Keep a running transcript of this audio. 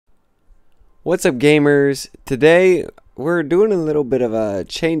What's up, gamers? Today we're doing a little bit of a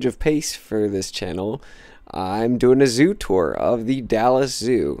change of pace for this channel. I'm doing a zoo tour of the Dallas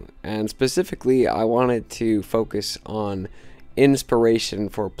Zoo, and specifically I wanted to focus on inspiration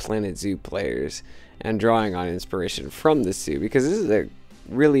for Planet Zoo players and drawing on inspiration from the zoo, because this is a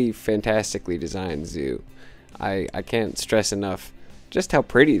really fantastically designed zoo. I can't stress enough just how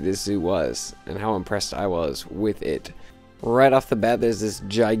pretty this zoo was and how impressed I was with it. Right off the bat, there's this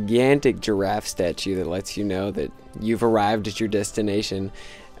gigantic giraffe statue that lets you know that you've arrived at your destination.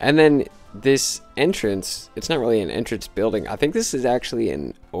 And then this entrance, it's not really an entrance building. I think this is actually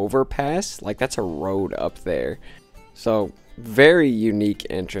an overpass. Like, that's a road up there. So, very unique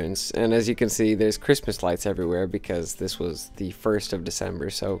entrance. And as you can see, there's Christmas lights everywhere because this was the 1st of December.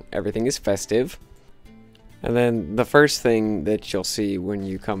 So, everything is festive. And then the first thing that you'll see when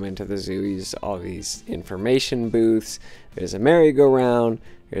you come into the zoo is all these information booths. There's a merry-go-round,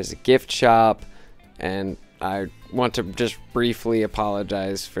 there's a gift shop, and I want to just briefly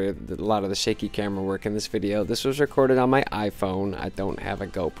apologize for a lot of the shaky camera work in this video. This was recorded on my iPhone. I don't have a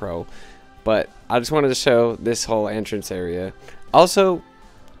GoPro, but I just wanted to show this whole entrance area. Also,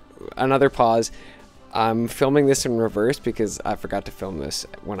 another pause. I'm filming this in reverse because I forgot to film this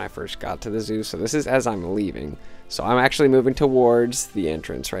when I first got to the zoo. So this is as I'm leaving. So I'm actually moving towards the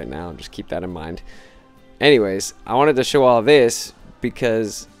entrance right now. Just keep that in mind. Anyways, I wanted to show all this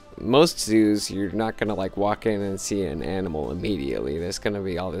because most zoos, you're not going to like walk in and see an animal immediately. There's going to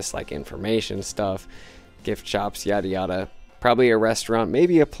be all this like information stuff, gift shops, yada yada. Probably a restaurant,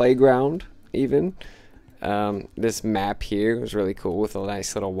 maybe a playground even. This map here was really cool with a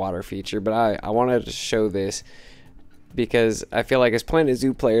nice little water feature, but I wanted to show this because I feel like as Planet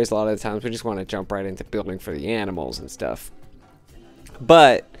Zoo players, a lot of the times we just want to jump right into building for the animals and stuff.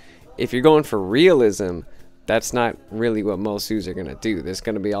 But if you're going for realism, that's not really what most zoos are going to do. There's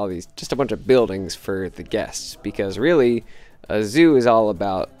going to be all these, just a bunch of buildings for the guests, because really a zoo is all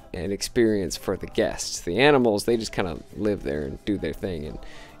about an experience for the guests. The animals, they just kind of live there and do their thing, and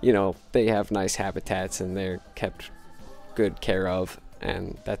you know, they have nice habitats and they're kept good care of,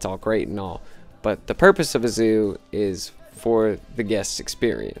 and that's all great and all. But the purpose of a zoo is for the guest's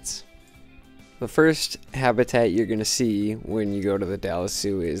experience. The first habitat you're going to see when you go to the Dallas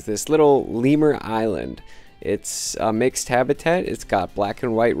Zoo is this little Lemur Island. It's a mixed habitat. It's got black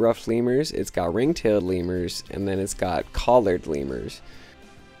and white ruffed lemurs, it's got ring-tailed lemurs, and then it's got collared lemurs.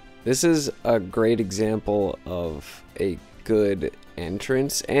 This is a great example of a good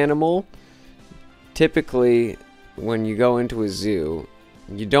entrance animal. Typically, when you go into a zoo,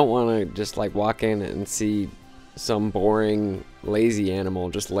 you don't want to just like walk in and see some boring, lazy animal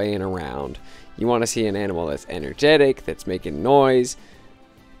just laying around. You want to see an animal that's energetic, that's making noise.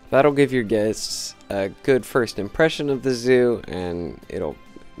 That'll give your guests a good first impression of the zoo, and it'll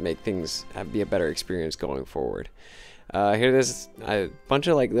make things be a better experience going forward. Here there's a bunch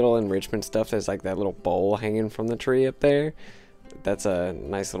of like little enrichment stuff. There's like that little bowl hanging from the tree up there. That's a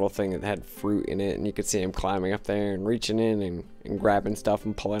nice little thing that had fruit in it, and you could see him climbing up there and reaching in and grabbing stuff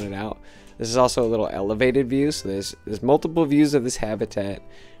and pulling it out. This is also a little elevated view, so there's multiple views of this habitat.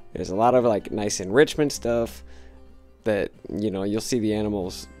 There's a lot of like nice enrichment stuff that, you know, you'll see the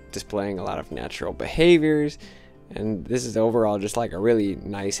animals displaying a lot of natural behaviors, and this is overall just like a really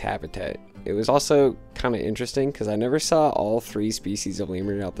nice habitat. It was also kind of interesting because I never saw all 3 species of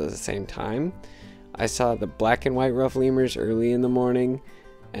lemur out at the same time. I saw the black and white ruffed lemurs early in the morning,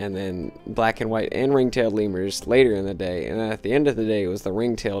 and then black and white and ring-tailed lemurs later in the day, and then at the end of the day it was the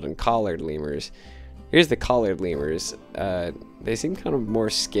ring-tailed and collared lemurs. Here's the collared lemurs. They seem kind of more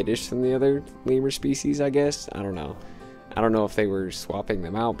skittish than the other lemur species, I guess. I don't know. I don't know if they were swapping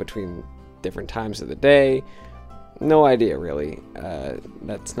them out between different times of the day. No idea, really.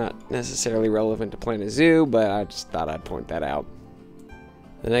 That's not necessarily relevant to Planet Zoo, but I just thought I'd point that out.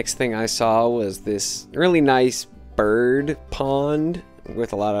 The next thing I saw was this really nice bird pond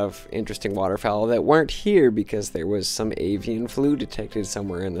with a lot of interesting waterfowl that weren't here because there was some avian flu detected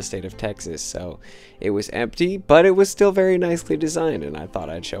somewhere in the state of Texas. So it was empty, but it was still very nicely designed, and I thought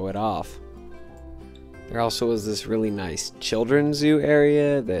I'd show it off. There also was this really nice children's zoo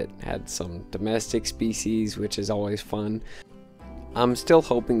area that had some domestic species, which is always fun. I'm still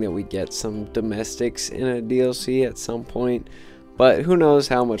hoping that we get some domestics in a DLC at some point, but who knows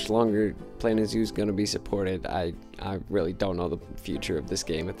how much longer Planet Zoo is going to be supported. I really don't know the future of this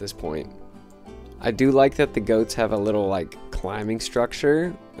game at this point. I do like that the goats have a little like climbing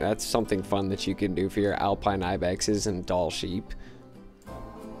structure. That's something fun that you can do for your alpine ibexes and doll sheep.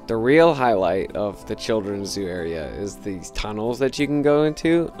 the real highlight of the children's zoo area is these tunnels that you can go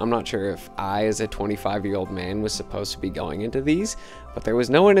into. I'm not sure if I, as a 25-year-old man, was supposed to be going into these, but there was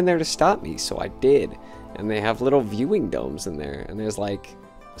no one in there to stop me, so I did. And they have little viewing domes in there, and there's like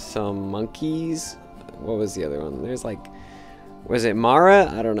some monkeys. What was the other one? There's like, was it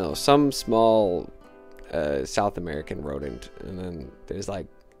Mara? I don't know, some small South American rodent. And then there's like,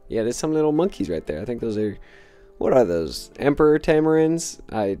 yeah, there's some little monkeys right there. I think those are, what are those? Emperor tamarins?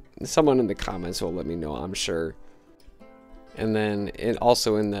 Someone in the comments will let me know, I'm sure. And then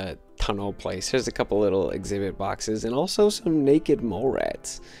also in the tunnel place, there's a couple little exhibit boxes and also some naked mole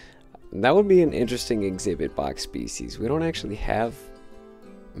rats. That would be an interesting exhibit box species. We don't actually have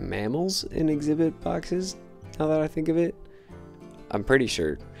mammals in exhibit boxes, now that I think of it. I'm pretty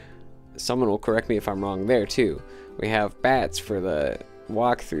sure. Someone will correct me if I'm wrong there too. We have bats for the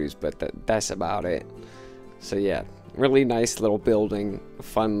walkthroughs, but that's about it. So yeah, really nice little building,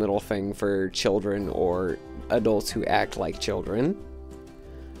 fun little thing for children or adults who act like children.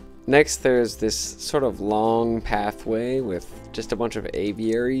 Next, there's this sort of long pathway with just a bunch of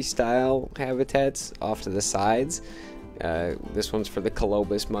aviary style habitats off to the sides. This one's for the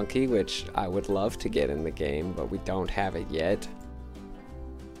Colobus monkey, which I would love to get in the game, but we don't have it yet.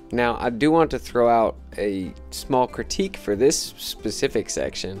 Now, I do want to throw out a small critique for this specific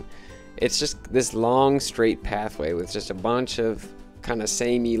section. It's just this long straight pathway with just a bunch of kind of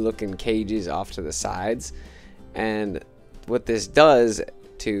samey looking cages off to the sides. And what this does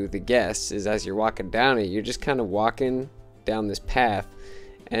to the guests is, as you're walking down it, you're just kind of walking down this path,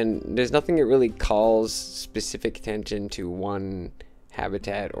 and there's nothing that really calls specific attention to one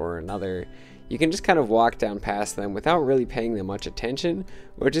habitat or another. You can just kind of walk down past them without really paying them much attention,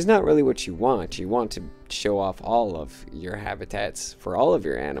 which is not really what you want. You want to show off all of your habitats for all of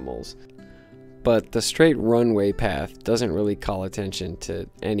your animals. But the straight runway path doesn't really call attention to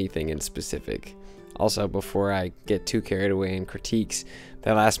anything in specific. Also, before I get too carried away in critiques,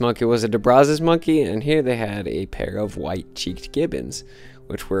 that last monkey was a de Brazos monkey, and here they had a pair of white-cheeked gibbons,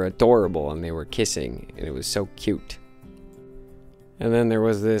 which were adorable, and they were kissing, and it was so cute. And then there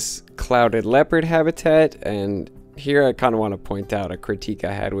was this clouded leopard habitat, and here I kind of want to point out a critique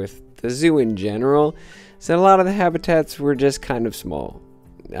I had with the zoo in general, is that a lot of the habitats were just kind of small.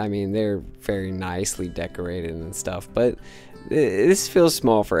 I mean, they're very nicely decorated and stuff, but this feels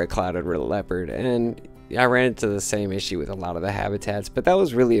small for a clouded leopard, and I ran into the same issue with a lot of the habitats, but that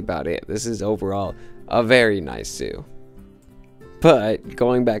was really about it. This is overall a very nice zoo. But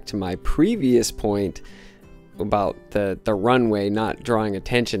going back to my previous point about the runway not drawing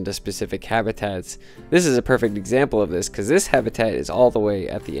attention to specific habitats, this is a perfect example of this, because this habitat is all the way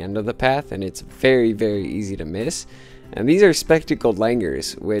at the end of the path, and it's very, very easy to miss. And these are spectacled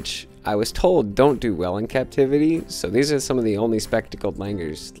langurs, which I was told don't do well in captivity, so these are some of the only spectacled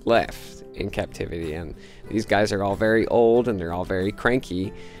langurs left in captivity, and these guys are all very old and they're all very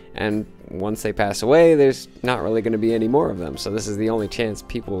cranky, and once they pass away, there's not really going to be any more of them, so this is the only chance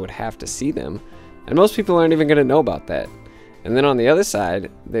people would have to see them, and most people aren't even going to know about that. And then on the other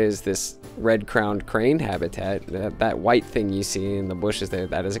side, there's this red-crowned crane habitat. That white thing you see in the bushes there,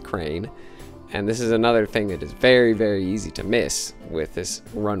 that is a crane. And this is another thing that is very, very easy to miss with this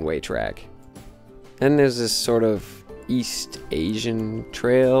runway track. Then there's this sort of East Asian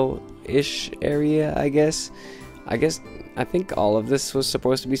trail-ish area, I guess. I think all of this was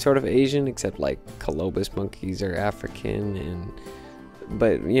supposed to be sort of Asian, except like Colobus monkeys are African,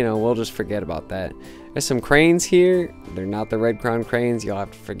 but you know, we'll just forget about that. There's some cranes here. They're not the red-crowned cranes. You'll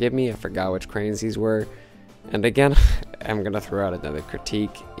have to forgive me. I forgot which cranes these were. And again, I'm going to throw out another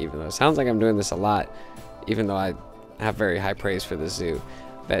critique, even though it sounds like I'm doing this a lot, even though I have very high praise for the zoo.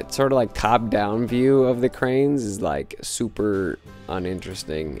 That sort of like top-down view of the cranes is like super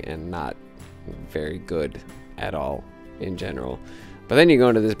uninteresting and not very good at all in general. But then you go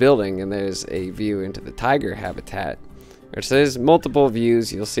into this building and there's a view into the tiger habitat, which there's multiple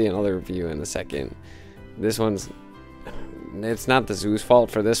views. You'll see another view in a second. This one's, it's not the zoo's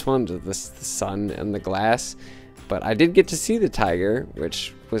fault for this one, the sun and the glass, but I did get to see the tiger,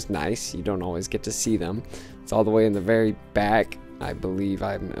 which was nice. You don't always get to see them. It's all the way in the very back. I believe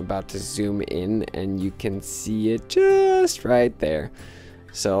I'm about to zoom in and you can see it just right there.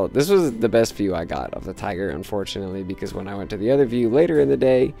 So this was the best view I got of the tiger, unfortunately, because when I went to the other view later in the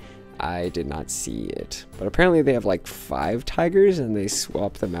day, I did not see it. But apparently they have like 5 tigers and they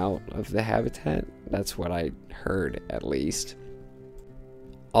swap them out of the habitat. That's what I heard, at least.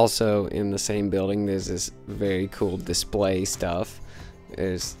 Also in the same building, there's this very cool display stuff.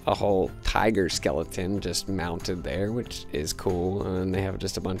 There's a whole tiger skeleton just mounted there, which is cool. And they have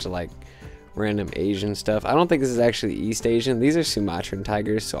just a bunch of like random Asian stuff. I don't think this is actually East Asian. These are Sumatran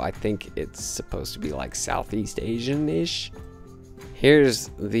tigers, so I think it's supposed to be like Southeast Asian-ish. Here's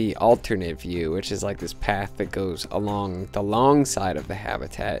the alternate view, which is like this path that goes along the long side of the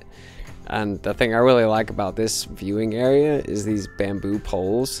habitat. And the thing I really like about this viewing area is these bamboo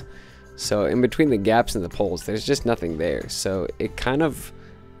poles. So in between the gaps in the poles, there's just nothing there. So it kind of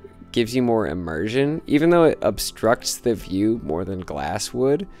gives you more immersion, even though it obstructs the view more than glass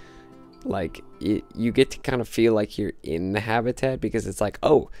would. Like, you get to kind of feel like you're in the habitat, because it's like,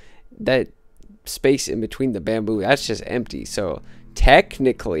 oh, that space in between the bamboo, that's just empty. So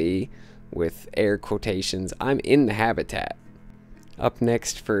technically, with air quotations, I'm in the habitat. Up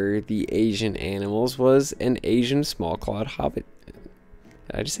next for the Asian animals was an Asian small-clawed hobbit. Did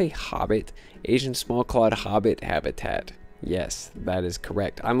I just say hobbit? Asian small-clawed hobbit habitat. Yes, that is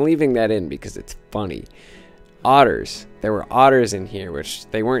correct. I'm leaving that in because it's funny. Otters. There were otters in here, which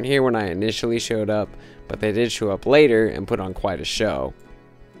they weren't here when I initially showed up, but they did show up later and put on quite a show.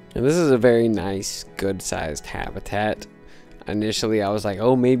 And this is a very nice, good-sized habitat. Initially, I was like,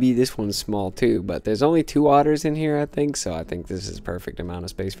 oh, maybe this one's small too, but there's only 2 otters in here, I think, so I think this is perfect amount of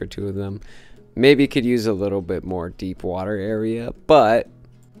space for 2 of them. Maybe could use a little bit more deep water area, but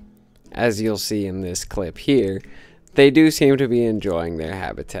as you'll see in this clip here, they do seem to be enjoying their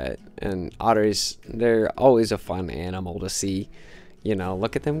habitat. And otters, they're always a fun animal to see. You know,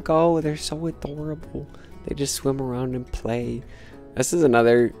 look at them go, they're so adorable. They just swim around and play. This is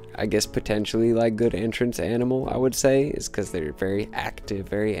another, I guess, potentially like good entrance animal, I would say, is because they're very active,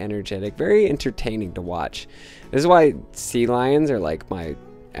 very energetic, very entertaining to watch. This is why sea lions are like my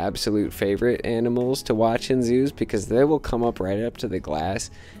absolute favorite animals to watch in zoos, because they will come up right up to the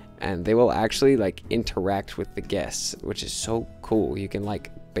glass and they will actually like interact with the guests, which is so cool. You can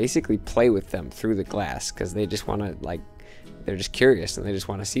like basically play with them through the glass because they just want to, like, they're just curious and they just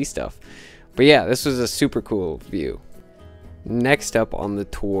want to see stuff. But yeah, this was a super cool view. Next up on the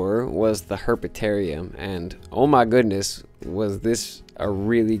tour was the Herpetarium, and oh my goodness, was this a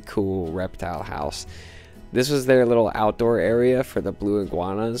really cool reptile house. This was their little outdoor area for the blue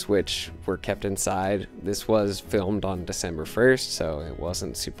iguanas, which were kept inside. This was filmed on December 1st, so it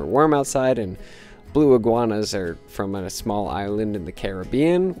wasn't super warm outside, and blue iguanas are from a small island in the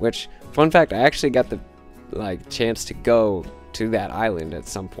Caribbean, which, fun fact, I actually got the chance to go to that island at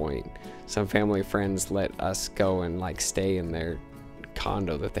some point. Some family friends let us go and like stay in their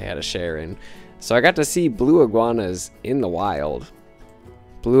condo that they had a share in. So I got to see blue iguanas in the wild.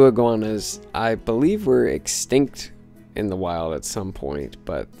 Blue iguanas, I believe, were extinct in the wild at some point,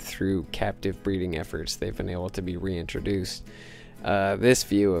 but through captive breeding efforts, they've been able to be reintroduced. This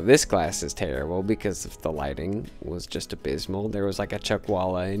view of this glass is terrible because the lighting was just abysmal. There was like a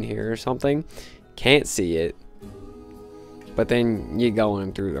chuckwalla in here or something. Can't see it. But then you go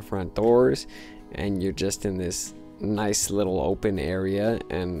in through the front doors and you're just in this nice little open area,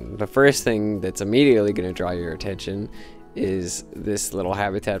 and the first thing that's immediately going to draw your attention is this little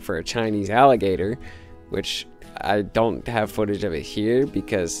habitat for a Chinese alligator, which I don't have footage of it here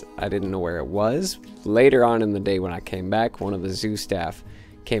because I didn't know where it was. Later on in the day when I came back, one of the zoo staff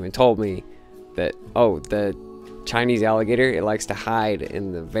came and told me that, oh, the Chinese alligator, it likes to hide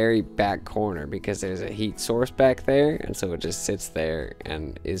in the very back corner because there's a heat source back there, and so it just sits there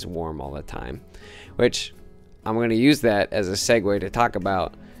and is warm all the time. Which I'm going to use that as a segue to talk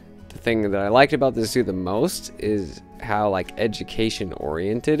about the thing that I liked about the zoo the most is how like education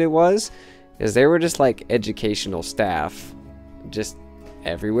oriented it was, is there were just like educational staff just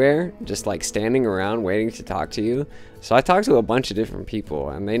everywhere, just like standing around waiting to talk to you. So I talked to a bunch of different people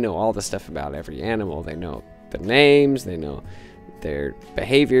and they know all the stuff about every animal. They know the names, they know their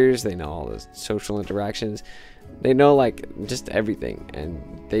behaviors, they know all the social interactions, they know like just everything, and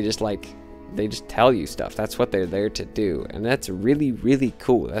they just tell you stuff. That's what they're there to do, and that's really, really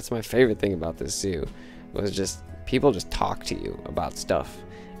cool. That's my favorite thing about this zoo, was just people just talk to you about stuff.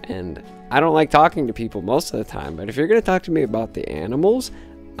 And I don't like talking to people most of the time, but if you're gonna talk to me about the animals,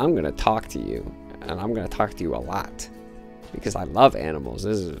 I'm gonna talk to you, and I'm gonna talk to you a lot because I love animals.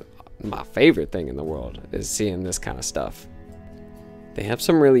 This is my favorite thing in the world, is seeing this kind of stuff. They have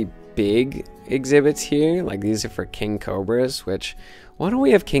some really big exhibits here, like these are for king cobras, which, why don't we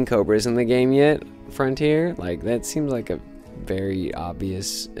have king cobras in the game yet, Frontier? Like, that seems like a very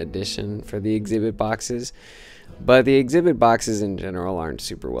obvious addition for the exhibit boxes, but the exhibit boxes in general aren't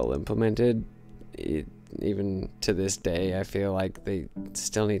super well implemented. Even to this day, I feel like they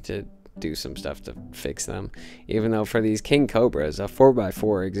still need to do some stuff to fix them, even though for these king cobras, a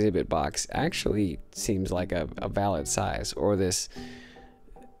 4x4 exhibit box actually seems like a valid size. Or this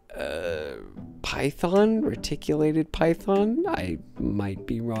python, reticulated python. I might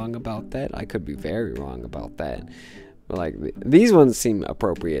be wrong about that. I could be very wrong about that. But like these ones seem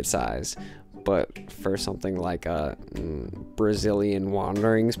appropriate size, but for something like a Brazilian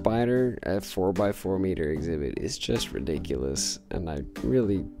wandering spider, a 4x4 meter exhibit is just ridiculous, and I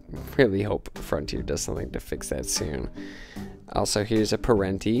really hope Frontier does something to fix that soon. Also, here's a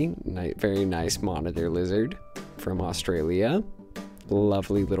Parenti, very nice monitor lizard from Australia.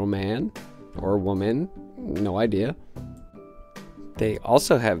 Lovely little man or woman, no idea. They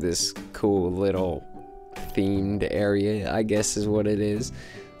also have this cool little themed area, I guess is what it is.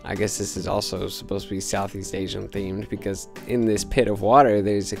 I guess this is also supposed to be Southeast Asian themed, because in this pit of water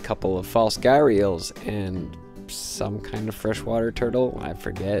there's a couple of false gharials and some kind of freshwater turtle, I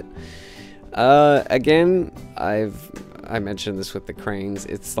forget. Again, I mentioned this with the cranes.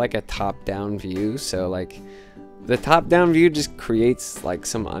 It's like a top-down view, so like the top-down view just creates like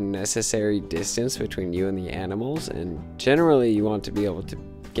some unnecessary distance between you and the animals, and generally you want to be able to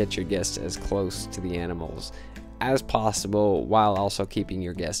get your guests as close to the animals as possible while also keeping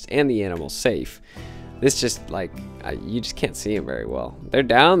your guests and the animals safe. This just like you just can't see them very well. They're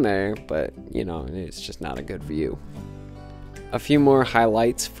down there, but you know, it's just not a good view. A few more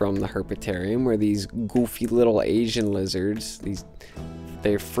highlights from the Herpetarium were these goofy little Asian lizards.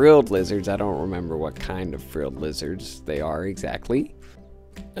 They're frilled lizards. I don't remember what kind of frilled lizards they are exactly.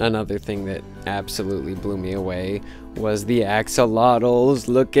 Another thing that absolutely blew me away was the axolotls.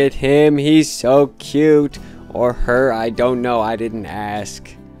 Look at him, he's so cute. Or her, I don't know, I didn't ask.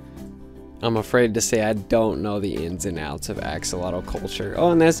 I'm afraid to say I don't know the ins and outs of axolotl culture.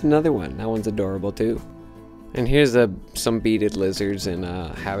 Oh, and there's another one. That one's adorable too. And here's some beaded lizards in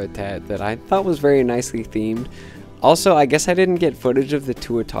a habitat that I thought was very nicely themed. Also, I guess I didn't get footage of the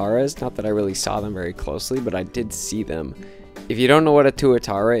tuataras. Not that I really saw them very closely, but I did see them. If you don't know what a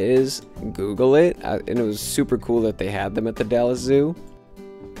tuatara is, Google it. And it was super cool that they had them at the Dallas Zoo.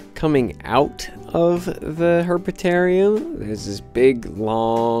 Coming out of the Herpetarium, there's this big,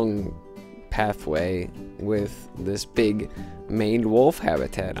 long pathway with this big maned wolf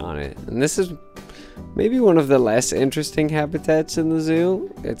habitat on it. And this is maybe one of the less interesting habitats in the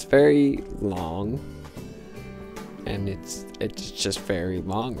zoo. It's very long, and it's just very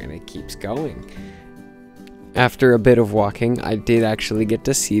long, and it keeps going. After a bit of walking, I did actually get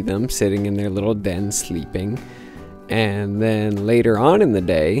to see them sitting in their little den sleeping. And then later on in the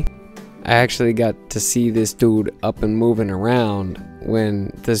day, I actually got to see this dude up and moving around when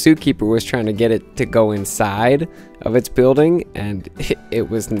the zookeeper was trying to get it to go inside of its building, and it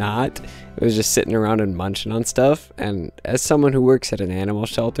was not. It was just sitting around and munching on stuff. And as someone who works at an animal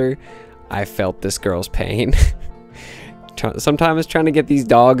shelter, I felt this girl's pain. Sometimes trying to get these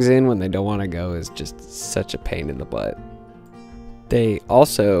dogs in when they don't want to go is just such a pain in the butt. They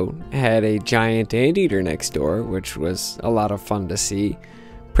also had a giant anteater next door, which was a lot of fun to see.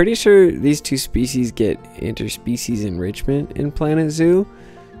 Pretty sure these two species get interspecies enrichment in Planet Zoo,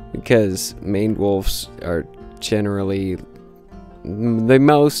 because maned wolves are generally the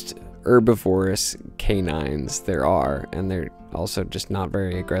most herbivorous canines there are, and they're also just not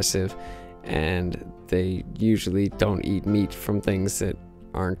very aggressive, and they usually don't eat meat from things that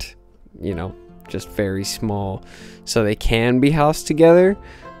aren't, you know, just very small. So they can be housed together,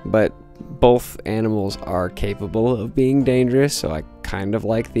 but both animals are capable of being dangerous, so I kind of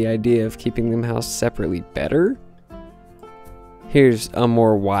like the idea of keeping them housed separately better. Here's a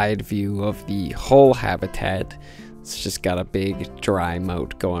more wide view of the whole habitat. It's just got a big dry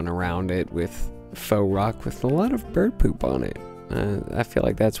moat going around it with faux rock with a lot of bird poop on it. I feel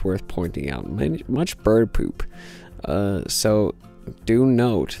like that's worth pointing out. Much bird poop. So do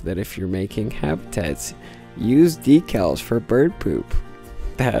note that if you're making habitats, use decals for bird poop.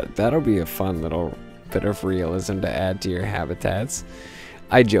 That'll be a fun little bit of realism to add to your habitats.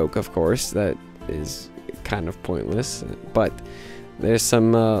 I joke, of course, that is kind of pointless, but there's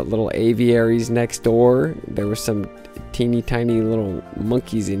some little aviaries next door. There were some teeny tiny little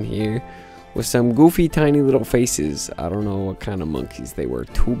monkeys in here with some goofy tiny little faces. I don't know what kind of monkeys they were,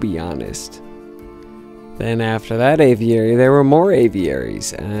 to be honest. Then after that aviary, there were more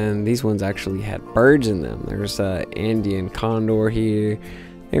aviaries, and these ones actually had birds in them. There's a Andean condor here.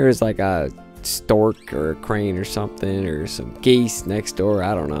 There was like a stork or a crane or something, or some geese next door,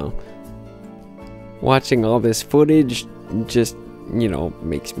 I don't know. Watching all this footage just, you know,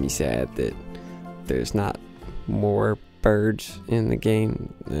 makes me sad that there's not more birds in the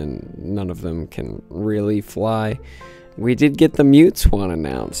game, and none of them can really fly. We did get the mute swan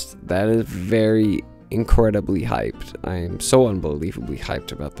announced. That is very incredibly hyped. I am so unbelievably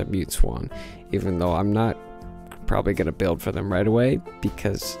hyped about the mute swan, even though I'm not probably going to build for them right away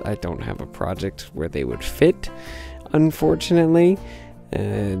because I don't have a project where they would fit, unfortunately.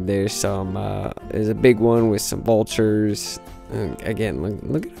 And there's a big one with some vultures. And again,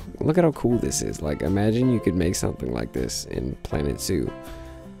 look at how cool this is. Like, imagine you could make something like this in Planet Zoo.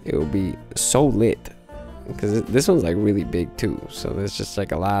 It would be so lit. Because this one's like really big too, so there's just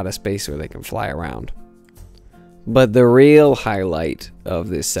like a lot of space where they can fly around. But the real highlight of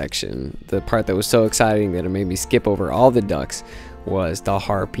this section, the part that was so exciting that it made me skip over all the ducks, was the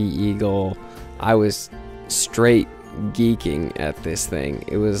harpy eagle. I was straight geeking at this thing.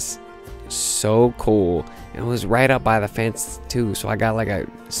 It was so cool. It was right up by the fence too, so I got like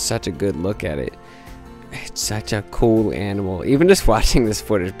such a good look at it. It's such a cool animal. Even just watching this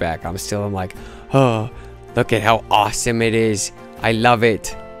footage back, I'm like, oh, look at how awesome it is. I love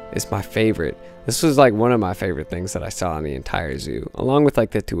it. It's my favorite. This was like one of my favorite things that I saw in the entire zoo, along with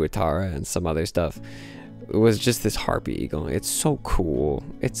like the tuatara and some other stuff. It was just this harpy eagle. It's so cool.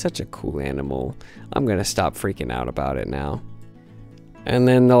 It's such a cool animal. I'm gonna stop freaking out about it now. And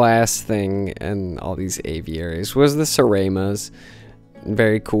then the last thing in all these aviaries was the Seramas.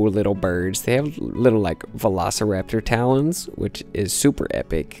 Very cool little birds. They have little like velociraptor talons, which is super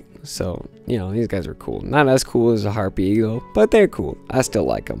epic. So, you know, these guys are cool. Not as cool as a harpy eagle, but they're cool. I still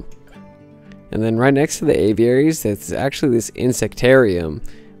like them. And then right next to the aviaries, it's actually this Insectarium,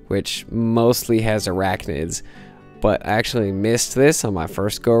 which mostly has arachnids. But I actually missed this on my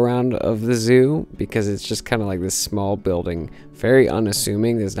first go around of the zoo because it's just kind of like this small building, very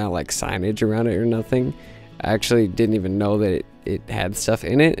unassuming. There's not like signage around it or nothing. I actually didn't even know that it had stuff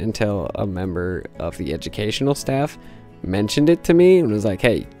in it until a member of the educational staff mentioned it to me and was like,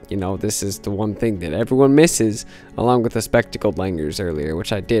 hey, you know, this is the one thing that everyone misses, along with the spectacled langurs earlier,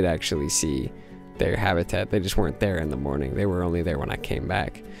 which I did actually see their habitat. They just weren't there in the morning. They were only there when I came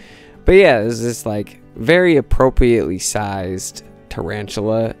back. But yeah, there's this like very appropriately sized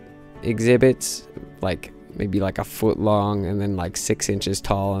tarantula exhibits, like maybe like a foot long and then like 6 inches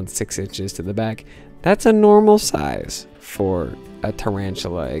tall and 6 inches to the back. That's a normal size for a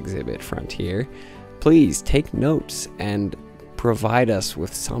tarantula exhibit, Frontier. Please take notes and provide us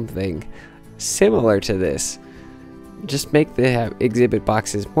with something similar to this. Just make the exhibit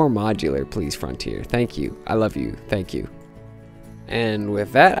boxes more modular, please, Frontier. Thank you. I love you. Thank you. And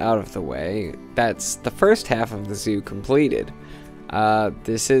with that out of the way, that's the first half of the zoo completed. We're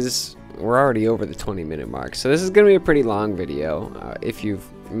already over the 20-minute mark, so this is going to be a pretty long video. If you've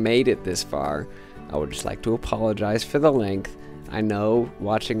made it this far, I would just like to apologize for the length. I know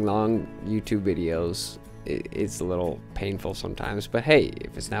watching long YouTube videos, it's a little painful sometimes, but hey,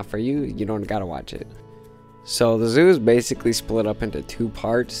 if it's not for you, you don't gotta watch it. So the zoo is basically split up into 2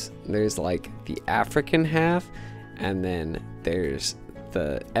 parts. There's like the African half, and then there's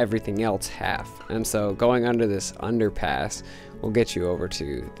the everything else half. And so going under this underpass will get you over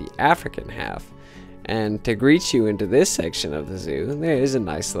to the African half. And to greet you into this section of the zoo, there is a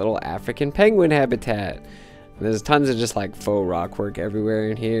nice little African penguin habitat. There's tons of just like faux rockwork everywhere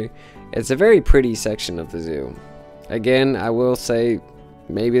in here. It's a very pretty section of the zoo. Again, I will say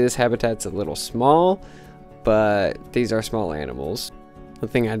maybe this habitat's a little small, but these are small animals. The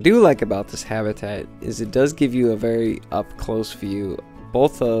thing I do like about this habitat is it does give you a very up-close view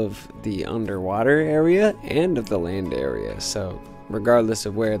both of the underwater area and of the land area. So regardless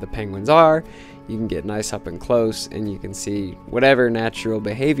of where the penguins are, you can get nice up and close and you can see whatever natural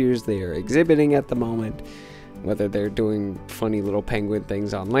behaviors they are exhibiting at the moment, whether they're doing funny little penguin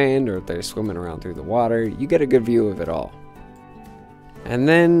things on land or if they're swimming around through the water. You get a good view of it all. And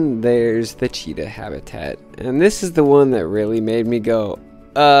then there's the cheetah habitat, and this is the one that really made me go,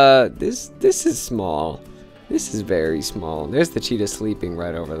 this is small. This is very small. There's the cheetah sleeping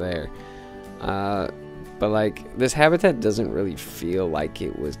right over there. But like, this habitat doesn't really feel like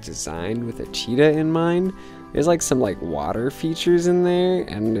it was designed with a cheetah in mind. There's like some like water features in there,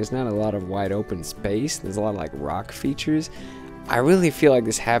 and there's not a lot of wide open space. There's a lot of like rock features. I really feel like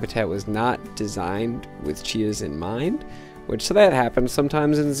this habitat was not designed with cheetahs in mind, which so that happens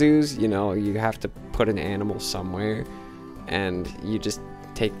sometimes in zoos. You know, you have to put an animal somewhere and you just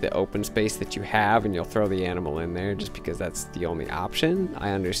take the open space that you have and you'll throw the animal in there just because that's the only option.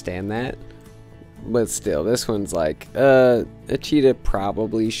 I understand that. But still, this one's like, a cheetah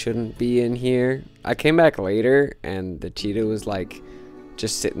probably shouldn't be in here. I came back later and the cheetah was like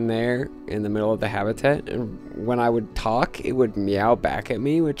just sitting there in the middle of the habitat, and when I would talk, it would meow back at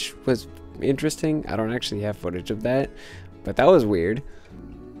me, which was interesting. I don't actually have footage of that, but that was weird.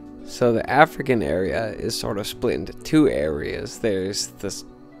 So the African area is sort of split into 2 areas. There's this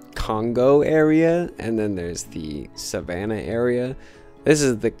Congo area, and then there's the Savannah area. This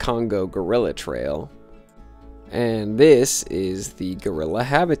is the Congo Gorilla Trail. And this is the gorilla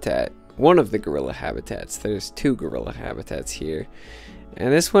habitat. One of the gorilla habitats. There's 2 gorilla habitats here.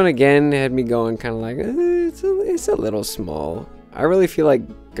 And this one again had me going kind of like, it's a little small. I really feel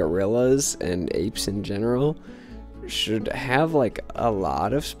like gorillas and apes in general should have like a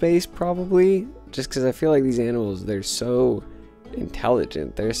lot of space probably. Just because I feel like these animals, they're so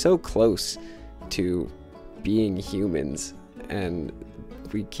intelligent. They're so close to being humans. And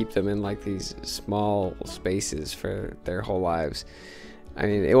we keep them in like these small spaces for their whole lives. I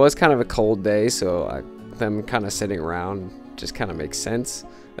mean, it was kind of a cold day, so them kind of sitting around just kind of makes sense.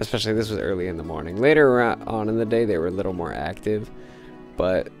 Especially this was early in the morning. Later on in the day, they were a little more active,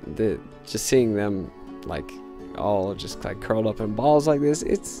 but just seeing them like all just like curled up in balls like this,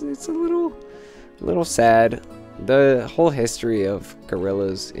 it's a little sad. The whole history of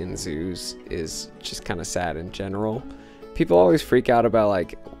gorillas in zoos is just kind of sad in general. People always freak out about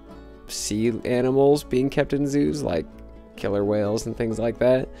like sea animals being kept in zoos, like killer whales and things like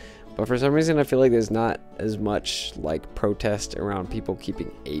that. But for some reason, I feel like there's not as much like protest around people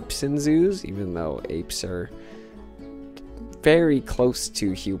keeping apes in zoos, even though apes are very close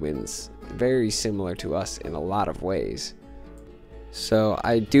to humans, very similar to us in a lot of ways. So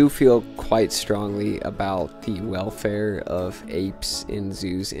I do feel quite strongly about the welfare of apes in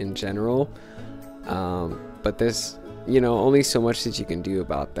zoos in general. But there's, only so much that you can do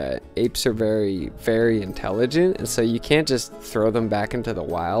about that. Apes are very, very intelligent, and so you can't just throw them back into the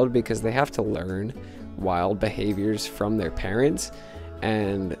wild because they have to learn wild behaviors from their parents.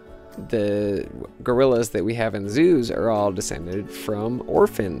 And the gorillas that we have in zoos are all descended from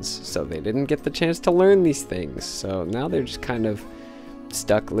orphans, so they didn't get the chance to learn these things. So now they're just kind of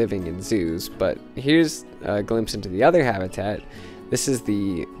stuck living in zoos. But here's a glimpse into the other habitat. This is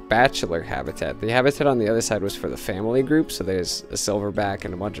the bachelor habitat. The habitat on the other side was for the family group, so there's a silverback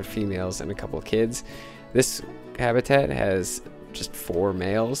and a bunch of females and a couple of kids. This habitat has just 4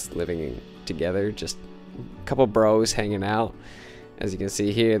 males living together, just a couple bros hanging out. As you can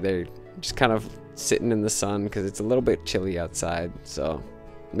see here, they're just kind of sitting in the sun because it's a little bit chilly outside, so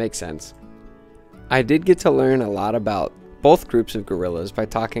it makes sense. I did get to learn a lot about both groups of gorillas by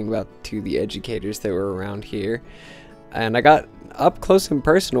talking to the educators that were around here, and I got up close and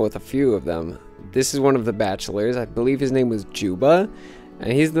personal with a few of them. This is one of the bachelors. I believe his name was Juba,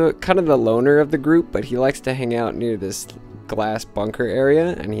 and he's kind of the loner of the group, but he likes to hang out near this glass bunker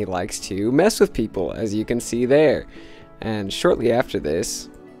area, and he likes to mess with people, as you can see there. And shortly after this,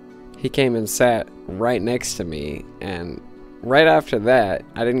 he came and sat right next to me, and right after that,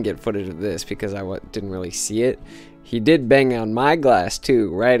 I didn't get footage of this because I didn't really see it. He did bang on my glass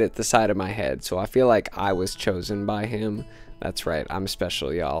too, right at the side of my head, so I feel like I was chosen by him. That's right, I'm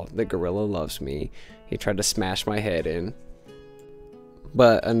special, y'all. The gorilla loves me. He tried to smash my head in.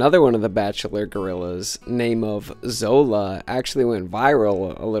 But another one of the bachelor gorillas, name of Zola, actually went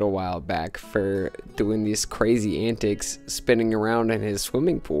viral a little while back for doing these crazy antics spinning around in his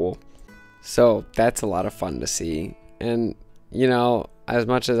swimming pool. So that's a lot of fun to see. And, as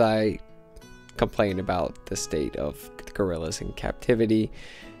much as I complain about the state of gorillas in captivity,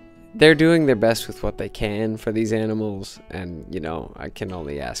 they're doing their best with what they can for these animals, and I can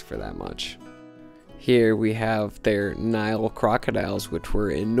only ask for that much. Here we have their Nile crocodiles, which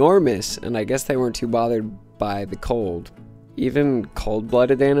were enormous, and I guess they weren't too bothered by the cold. Even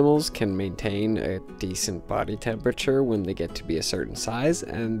cold-blooded animals can maintain a decent body temperature when they get to be a certain size,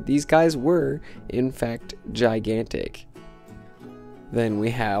 and these guys were, in fact, gigantic. Then we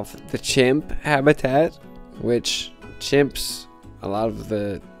have the chimp habitat, which chimps, a lot of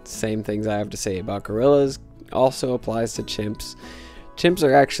the same things I have to say about gorillas also applies to chimps. Chimps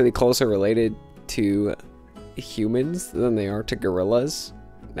are actually closer related to humans than they are to gorillas.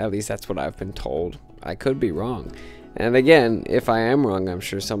 At least that's what I've been told. I could be wrong. And again, if I am wrong, I'm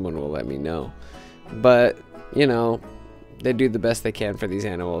sure someone will let me know. But, they do the best they can for these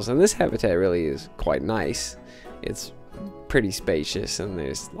animals. And this habitat really is quite nice. It's pretty spacious, and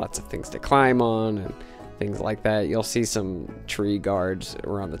there's lots of things to climb on and things like that. You'll see some tree guards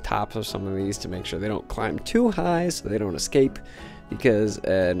around the tops of some of these to make sure they don't climb too high so they don't escape, because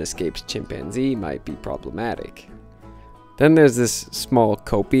an escaped chimpanzee might be problematic. Then there's this small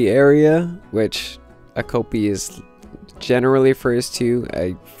kopie area, which a kopie is generally refers to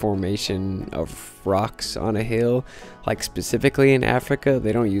a formation of rocks on a hill, like specifically in Africa.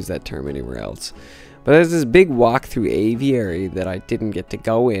 They don't use that term anywhere else. But there's this big walk-through aviary that I didn't get to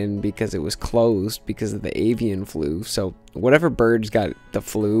go in because it was closed because of the avian flu. So whatever birds got the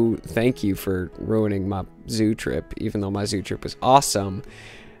flu, thank you for ruining my zoo trip, even though my zoo trip was awesome.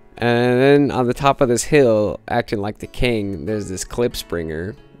 And then on the top of this hill, acting like the king, there's this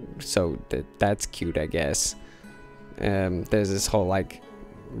Klipspringer. So that's cute, I guess. There's this whole like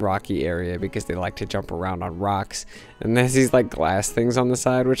rocky area because they like to jump around on rocks, and there's these like glass things on the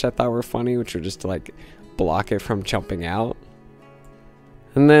side which I thought were funny, which are just to like block it from jumping out.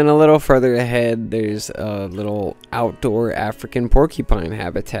 And then a little further ahead, there's a little outdoor African porcupine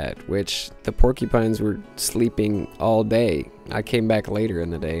habitat, which the porcupines were sleeping all day. I came back later in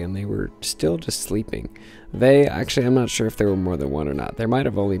the day and they were still just sleeping. I'm not sure if there were more than one or not. There might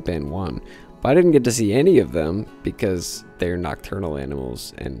have only been one, but I didn't get to see any of them because they're nocturnal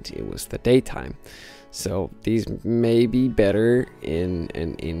animals and it was the daytime. So these may be better in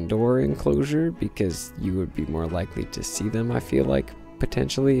an indoor enclosure because you would be more likely to see them, I feel like,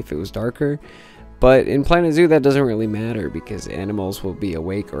 potentially, if it was darker. But in Planet Zoo, that doesn't really matter because animals will be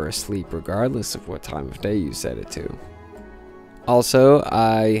awake or asleep regardless of what time of day you set it to. Also,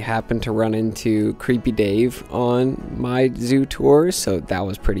 I happened to run into Creepy Dave on my zoo tour, so that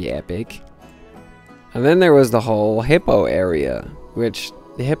was pretty epic. And then there was the whole hippo area, which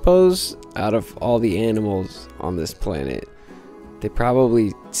the hippos, out of all the animals on this planet, they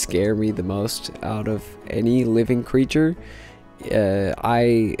probably scare me the most out of any living creature.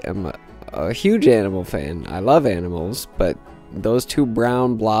 I am a huge animal fan. I love animals, but those two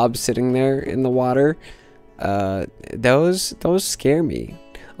brown blobs sitting there in the water, those scare me.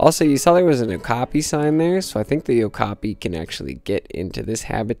 Also, you saw there was an Okapi sign there, so I think the Okapi can actually get into this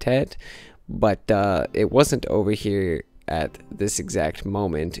habitat, but it wasn't over here at this exact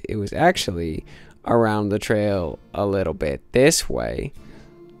moment. It was actually around the trail a little bit this way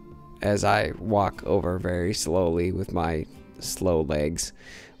as I walk over very slowly with my slow legs.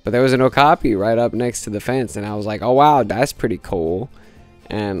 But there was an Okapi right up next to the fence, and I was like, oh wow, that's pretty cool.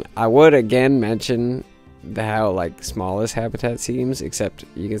 And I would again mention how like small this habitat seems, except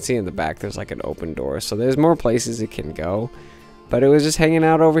you can see in the back there's like an open door, so there's more places it can go. But it was just hanging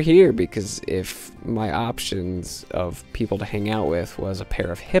out over here because if my options of people to hang out with was a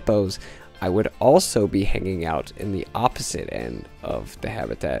pair of hippos, I would also be hanging out in the opposite end of the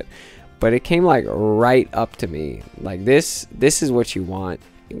habitat. But it came like right up to me. Like this is what you want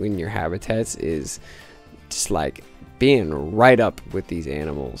in your habitats, is just like being right up with these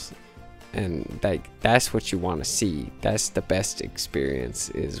animals. And like that's what you want to see. That's the best experience,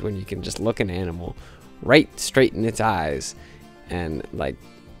 is when you can just look an animal right straight in its eyes. And like,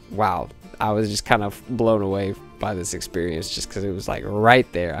 wow, I was just kind of blown away by this experience just because it was like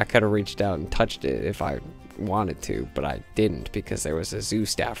right there. I could have reached out and touched it if I wanted to, but I didn't because there was a zoo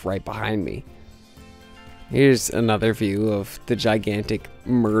staff right behind me. Here's another view of the gigantic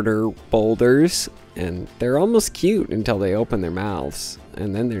murder boulders, and they're almost cute until they open their mouths,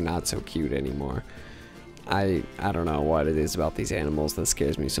 and then they're not so cute anymore. I don't know what it is about these animals that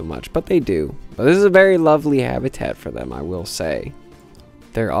scares me so much, but they do. But this is a very lovely habitat for them, I will say.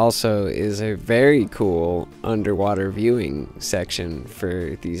 There also is a very cool underwater viewing section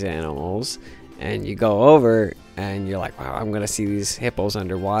for these animals, and you go over and you're like, wow, I'm gonna see these hippos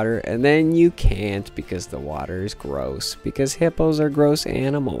underwater, and then you can't because the water is gross, because hippos are gross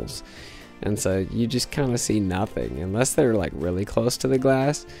animals. And so you just kind of see nothing. Unless they're like really close to the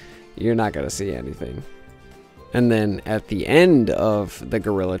glass, you're not gonna see anything. And then at the end of the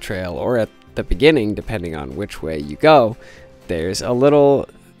gorilla trail, or at the beginning, depending on which way you go, there's a little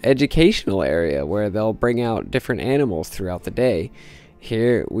educational area where they'll bring out different animals throughout the day.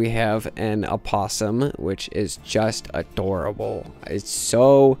 Here we have an opossum, which is just adorable. It's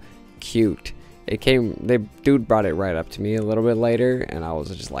so cute. The dude brought it right up to me a little bit later, and I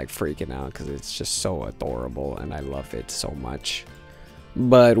was just like freaking out because it's just so adorable and I love it so much.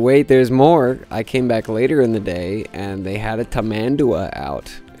 But wait, there's more. I came back later in the day and they had a Tamandua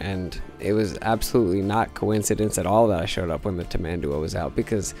out, and it was absolutely not coincidence at all that I showed up when the Tamandua was out,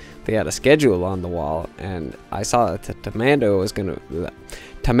 because they had a schedule on the wall and I saw that the Tamandua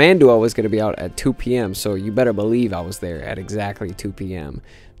was gonna be out at 2 p.m. so you better believe I was there at exactly 2 p.m.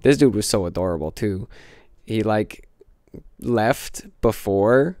 This dude was so adorable too. He like left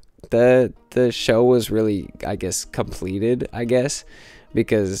before the show was really, I guess, completed,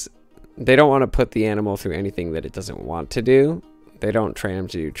 because they don't want to put the animal through anything that it doesn't want to do. They don't train him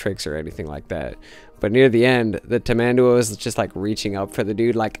to do tricks or anything like that. But near the end, the Tamandua was just like reaching up for the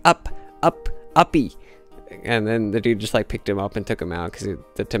dude, like uppy. And then the dude just like picked him up and took him out because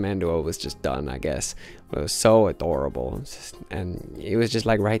the Tamandua was just done, I guess. It was so adorable. And it was just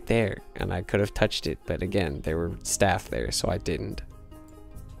like right there. And I could have touched it. But again, there were staff there, so I didn't.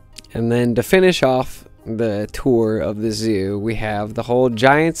 And then to finish off the tour of the zoo, we have the whole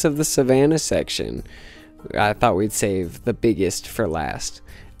Giants of the Savannah section. I thought we'd save the biggest for last.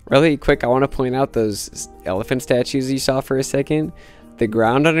 Really quick, I want to point out those elephant statues you saw for a second. the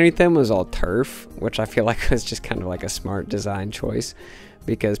ground underneath them was all turf, which I feel like was just kind of like a smart design choice,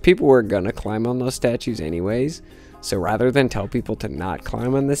 because people were gonna climb on those statues anyways. So rather than tell people to not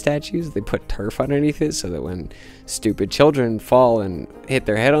climb on the statues, they put turf underneath it so that when stupid children fall and hit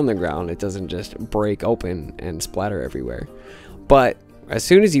their head on the ground, it doesn't just break open and splatter everywhere. But as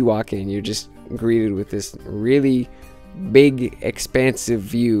soon as you walk in, you're just greeted with this really big, expansive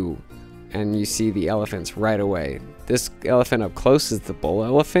view, and you see the elephants right away. This elephant up close is the bull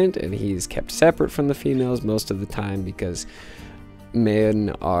elephant, and he's kept separate from the females most of the time because men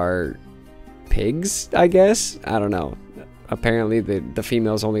are pigs, I guess. I don't know. Apparently the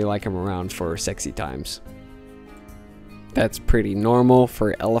females only like him around for sexy times. That's pretty normal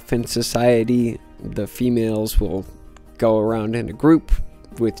for elephant society. The females will go around in a group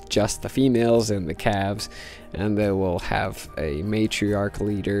with just the females and the calves, and they will have a matriarch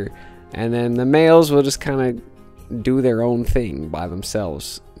leader, and then the males will just kind of do their own thing by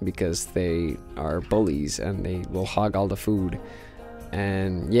themselves because they are bullies and they will hog all the food.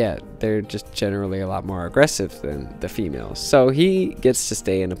 And yeah, they're just generally a lot more aggressive than the females. So he gets to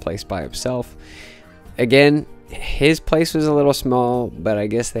stay in a place by himself. Again, his place was a little small, but I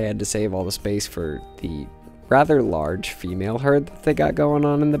guess they had to save all the space for the rather large female herd that they got going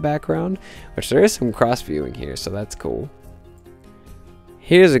on in the background, which there is some cross viewing here, so that's cool.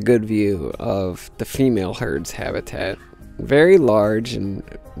 Here's a good view of the female herd's habitat. Very large and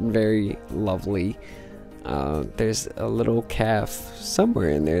very lovely. There's a little calf somewhere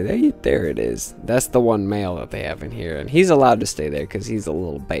in there. There it is. That's the one male that they have in here, and he's allowed to stay there because he's a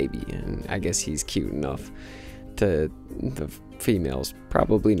little baby, and I guess he's cute enough to the females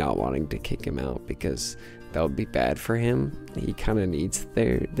probably not wanting to kick him out because that would be bad for him. He kind of needs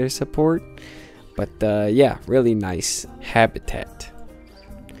their support. But yeah, really nice habitat.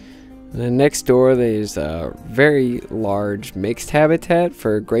 And then next door, there's a very large mixed habitat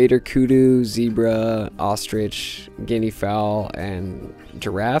for greater kudu, zebra, ostrich, guinea fowl, and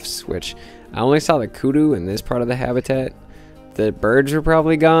giraffes, which I only saw the kudu in this part of the habitat. The birds were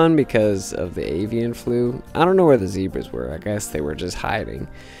probably gone because of the avian flu. I don't know where the zebras were. I guess they were just hiding.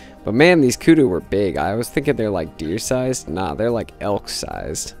 But man, these kudu were big. I was thinking they're like deer-sized. Nah, they're like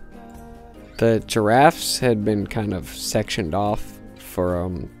elk-sized. The giraffes had been kind of sectioned off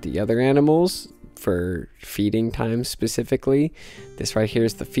from the other animals for feeding time specifically. This right here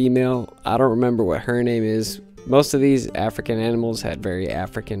is the female. I don't remember what her name is. Most of these African animals had very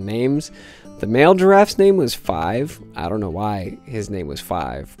African names. The male giraffe's name was Five. I don't know why his name was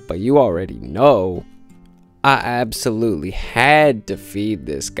Five, but you already know. I absolutely had to feed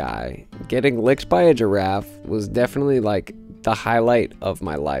this guy. Getting licked by a giraffe was definitely like the highlight of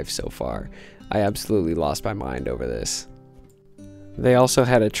my life so far. I absolutely lost my mind over this. They also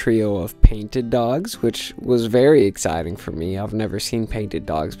had a trio of painted dogs, which was very exciting for me. I've never seen painted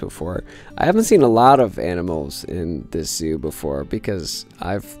dogs before. I haven't seen a lot of animals in this zoo before because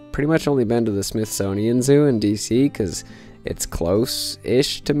I've pretty much only been to the Smithsonian Zoo in DC because it's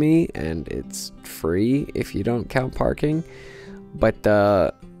close-ish to me and it's free if you don't count parking. But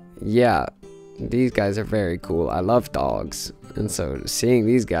yeah, these guys are very cool. I love dogs, and so seeing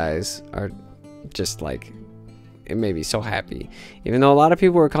these guys are just like, it made me so happy, even though a lot of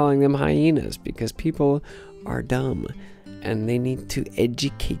people were calling them hyenas because people are dumb and they need to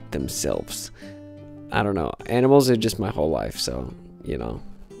educate themselves. I don't know, animals are just my whole life, so you know,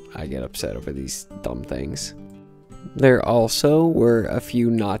 I get upset over these dumb things. There also were a few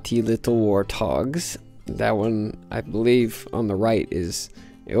naughty little warthogs. That one, I believe, on the right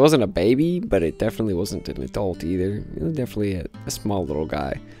it wasn't a baby, but it definitely wasn't an adult either. It was definitely a small little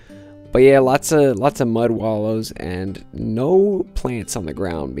guy. But yeah, lots of mud wallows and no plants on the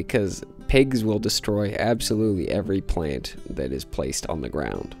ground because pigs will destroy absolutely every plant that is placed on the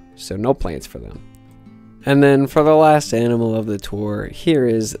ground. So no plants for them. And then for the last animal of the tour, here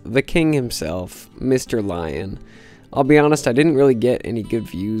is the king himself, Mr. Lion. I'll be honest, I didn't really get any good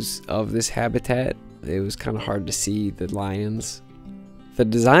views of this habitat. It was kind of hard to see the lions. The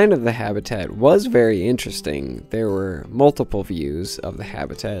design of the habitat was very interesting. There were multiple views of the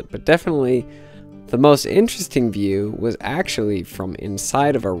habitat, but definitely the most interesting view was actually from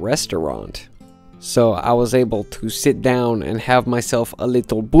inside of a restaurant. So I was able to sit down and have myself a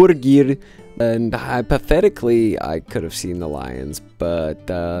little burger, and hypothetically I could have seen the lions, but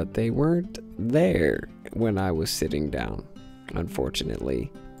they weren't there when I was sitting down,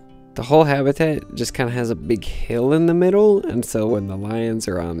 unfortunately. The whole habitat just kind of has a big hill in the middle, and so when the lions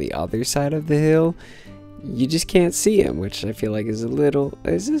are on the other side of the hill, you just can't see them, which I feel like is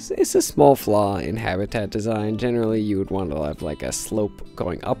it's a small flaw in habitat design. Generally, you would want to have like a slope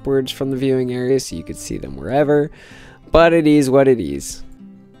going upwards from the viewing area so you could see them wherever, but it is what it is.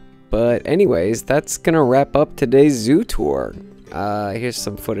 But anyways, that's gonna wrap up today's zoo tour. Here's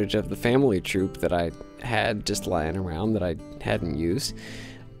some footage of the family troop that I had just lying around that I hadn't used.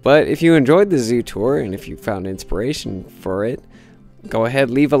 But if you enjoyed the zoo tour and if you found inspiration for it, go ahead,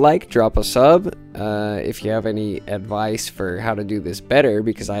 leave a like, drop a sub. If you have any advice for how to do this better,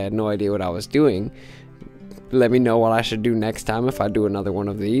 because I had no idea what I was doing, let me know what I should do next time if I do another one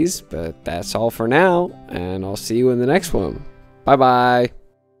of these. But that's all for now, and I'll see you in the next one. Bye bye.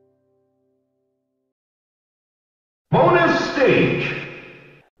 Bonus stage.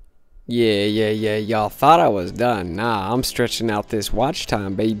 Yeah, y'all thought I was done. Nah, I'm stretching out this watch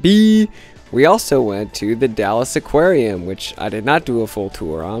time, baby. We also went to the Dallas Aquarium, which I did not do a full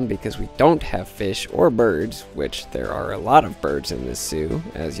tour on because we don't have fish or birds, which there are a lot of birds in this zoo,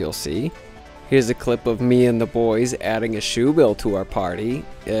 as you'll see. Here's a clip of me and the boys adding a shoebill to our party.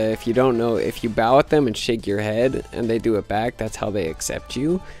 If you don't know, if you bow at them and shake your head and they do it back, that's how they accept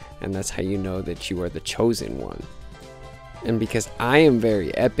you, and that's how you know that you are the chosen one. And because I am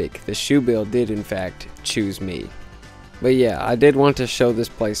very epic, the shoebill did in fact choose me. But yeah, I did want to show this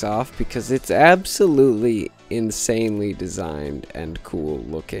place off because it's absolutely insanely designed and cool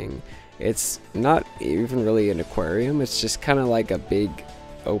looking. It's not even really an aquarium, it's just kind of like a big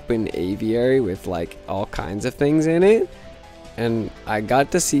open aviary with like all kinds of things in it. And I got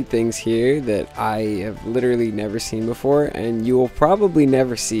to see things here that I have literally never seen before, and you will probably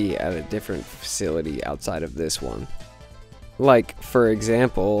never see at a different facility outside of this one. Like, for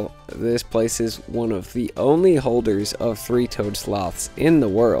example, this place is one of the only holders of three-toed sloths in the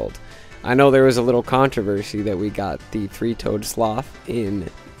world. I know there was a little controversy that we got the three-toed sloth in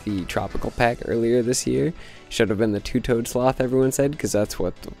the tropical pack earlier this year. Should have been the two-toed sloth, everyone said, because that's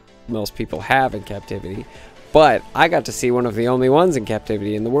what most people have in captivity. But I got to see one of the only ones in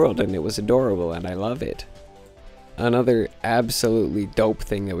captivity in the world, and it was adorable, and I love it. Another absolutely dope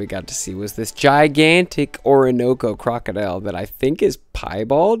thing that we got to see was this gigantic Orinoco crocodile that I think is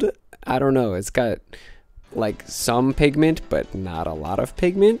piebald. I don't know, it's got like some pigment but not a lot of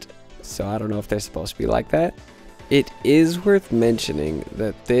pigment, so I don't know if they're supposed to be like that. It is worth mentioning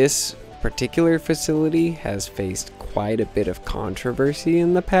that this particular facility has faced quite a bit of controversy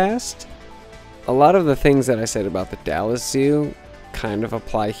in the past. A lot of the things that I said about the Dallas Zoo kind of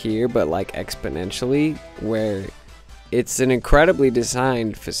apply here, but like exponentially, where it's an incredibly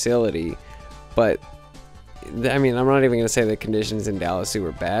designed facility, but I mean, I'm not even going to say the conditions in Dallas Zoo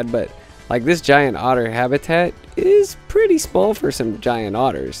were bad, but like this giant otter habitat is pretty small for some giant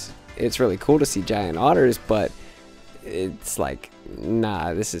otters. It's really cool to see giant otters, but it's like,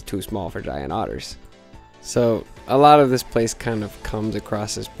 nah, this is too small for giant otters. So a lot of this place kind of comes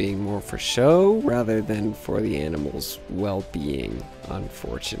across as being more for show rather than for the animals' well-being,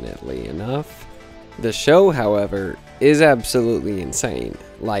 unfortunately enough. The show, however, is absolutely insane.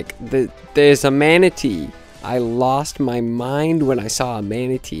 Like, there's a manatee. I lost my mind when I saw a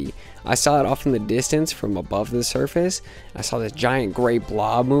manatee. I saw it off in the distance from above the surface. I saw this giant gray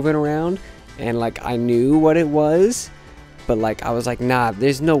blob moving around, and like I knew what it was, but like I was like, nah,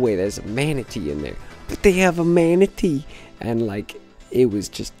 there's no way there's a manatee in there. But they have a manatee, and like it was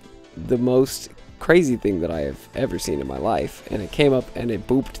just the most crazy thing that I have ever seen in my life. And it came up and it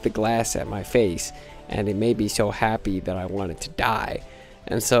booped the glass at my face, and it made me so happy that I wanted to die.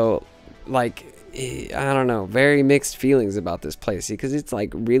 And so like, I don't know, very mixed feelings about this place because it's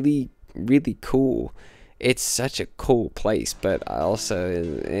like really cool. It's such a cool place, but also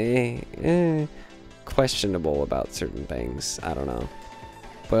questionable about certain things. I don't know.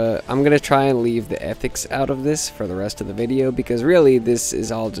 But I'm going to try and leave the ethics out of this for the rest of the video, because really this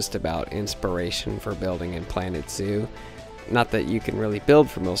is all just about inspiration for building in Planet Zoo. Not that you can really build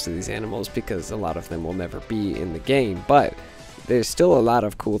for most of these animals, because a lot of them will never be in the game, but there's still a lot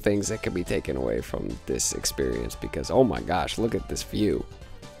of cool things that can be taken away from this experience, because oh my gosh, look at this view.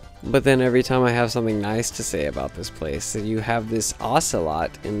 But then every time I have something nice to say about this place, you have this ocelot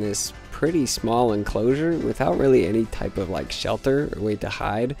in this pretty small enclosure without really any type of like shelter or way to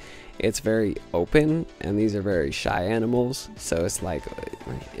hide. It's very open, and these are very shy animals, so it's like,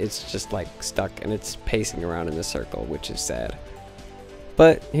 it's just like stuck and it's pacing around in a circle, which is sad.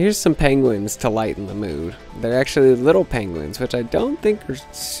 But here's some penguins to lighten the mood. They're actually little penguins, which I don't think are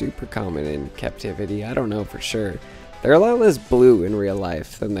super common in captivity. I don't know for sure. They're a lot less blue in real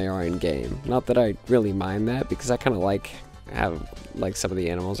life than they are in game. Not that I really mind that, because I kind of like some of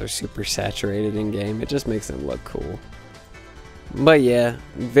the animals are super saturated in game. It just makes them look cool. But yeah,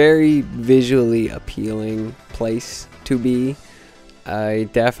 very visually appealing place to be. I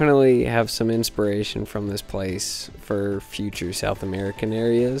definitely have some inspiration from this place for future South American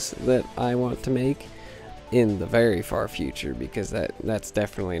areas that I want to make. in the very far future, because that's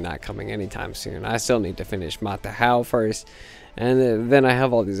definitely not coming anytime soon. I still need to finish Waterfowl first, and then I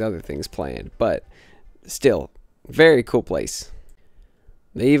have all these other things planned, but still, very cool place.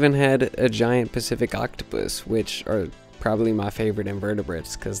 They even had a giant Pacific octopus, which are probably my favorite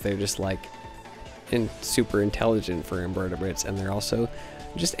invertebrates, because they're just like super intelligent for invertebrates, and they're also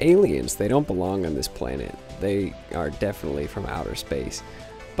just aliens. They don't belong on this planet. They are definitely from outer space.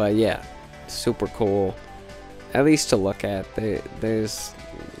 But yeah, super cool, at least to look at.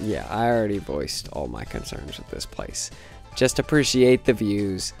 Yeah, I already voiced all my concerns with this place. Just appreciate the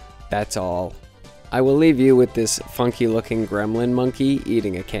views, that's all. I will leave you with this funky looking gremlin monkey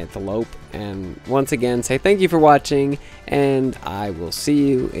eating a cantaloupe, and once again say thank you for watching, and I will see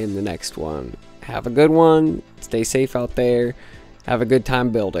you in the next one. Have a good one, stay safe out there, have a good time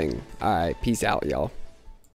building. Alright, peace out, y'all.